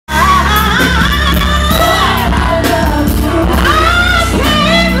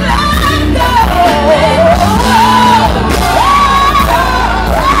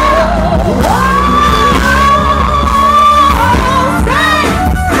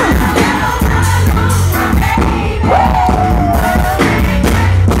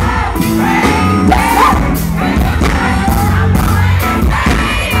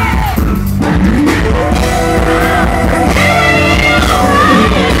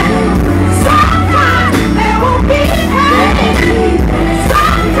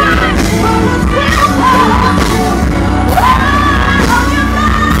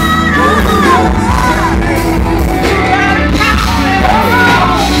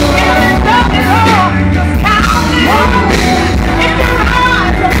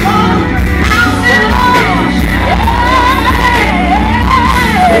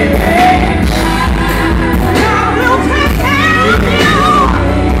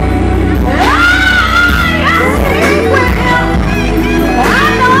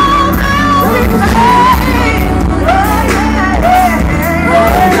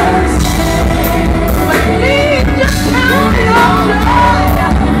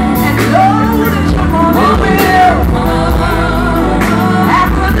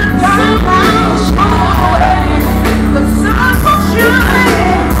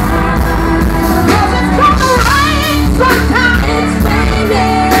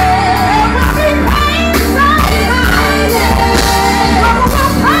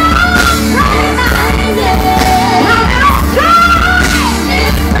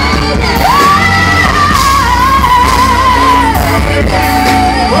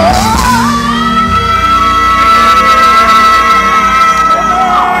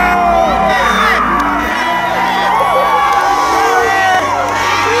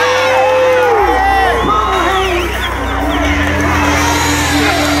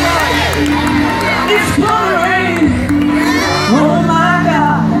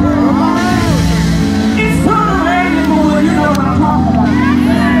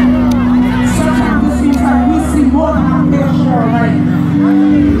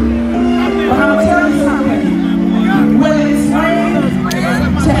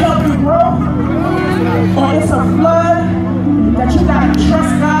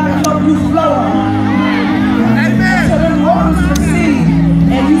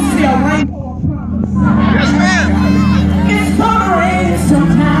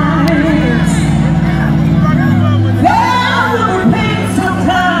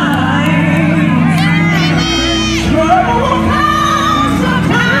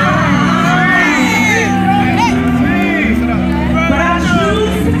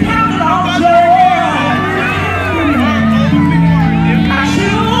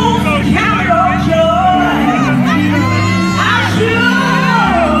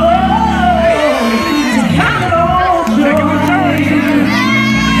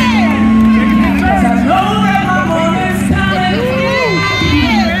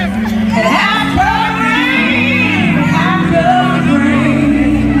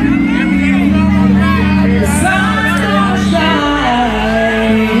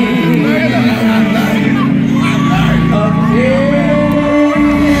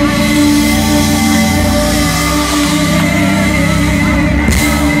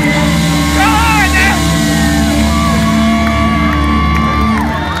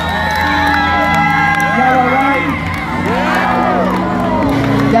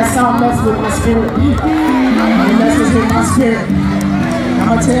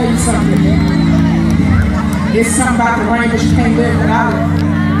to tell you something. It's something about the rain that you can't live without it.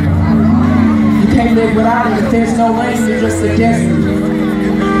 You can't live without it. If there's no rain, you're just a desert.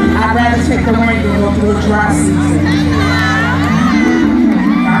 I'd rather take the rain than go through a dry season.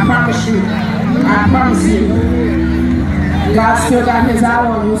 I promise you. I promise you. God still got his eye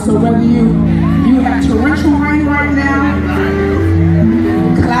on you, so whether you have torrential rain right now,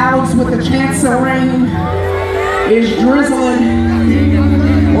 clouds with a chance of rain, is drizzling,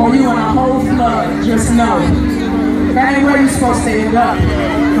 or you in a whole flood, just know that ain't where you're supposed to end up.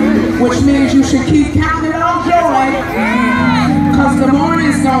 Which means you should keep counting it all joy, because the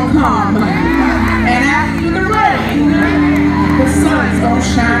morning's gonna come, and after the rain, the sun's gonna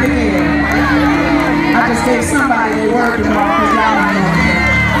shine again. I just gave somebody their word tomorrow, because y'all don't know.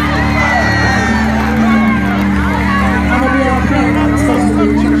 I'm gonna be on film, I'm supposed to be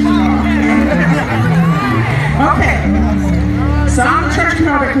in church tomorrow. Okay, so I'm a church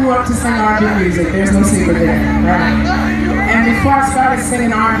girl that grew up to sing R&B music. There's no secret there, right? And before I started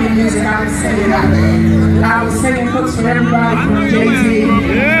singing R&B music, I was singing hooks for everybody from Jay-Z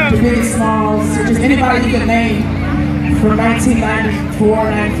to Biggie Smalls, to just anybody you could name from 1994,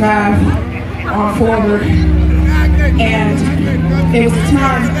 95 on forward. And it was a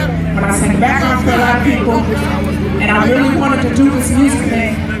time when I sang background for a lot of people, and I really wanted to do this music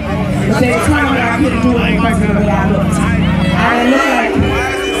thing. But there was a time when I couldn't do it because of the way I looked. I didn't look like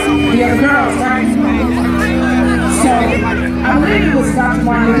the other girls, right? So I believe it was Dr.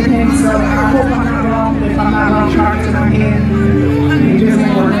 Martin Luther King, so I hope I'm not wrong. If I'm not wrong, charge to my head. It just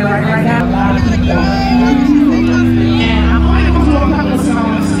ain't working right now. A lot of people. And I'm only going to do a couple of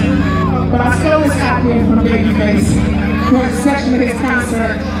songs, but I stole this out here from Babyface for a section of his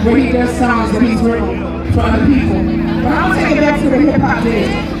concert where he does songs that he's written for other people. But I'll take it back to the hip-hop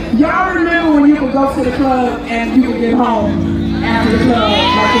days. Y'all remember when you could go to the club and you could get home after the club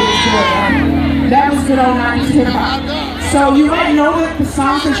like it was good, right? That was good old 90s hip-hop. So you might know that the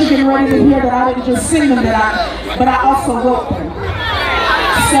songs that you're getting ready to hear, that I didn't just sing them, but I also wrote them.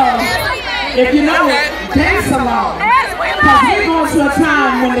 So if you know it, dance along. Because we're going to a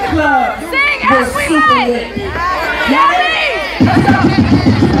time when the club was super lit. Y'all ready? Let's go.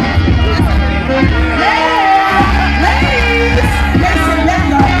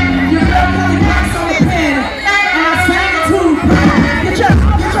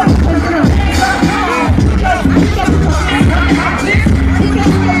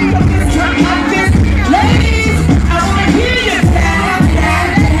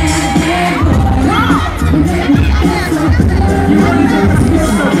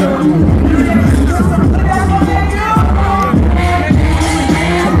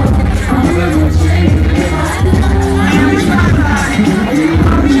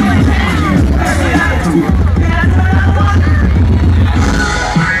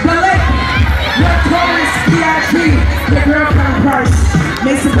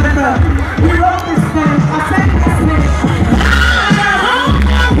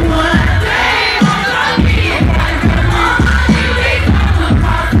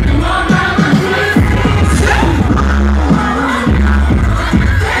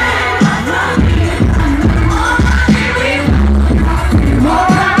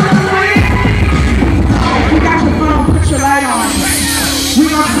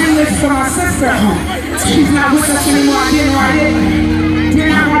 She's not with us anymore. I didn't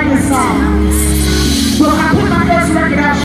write this song.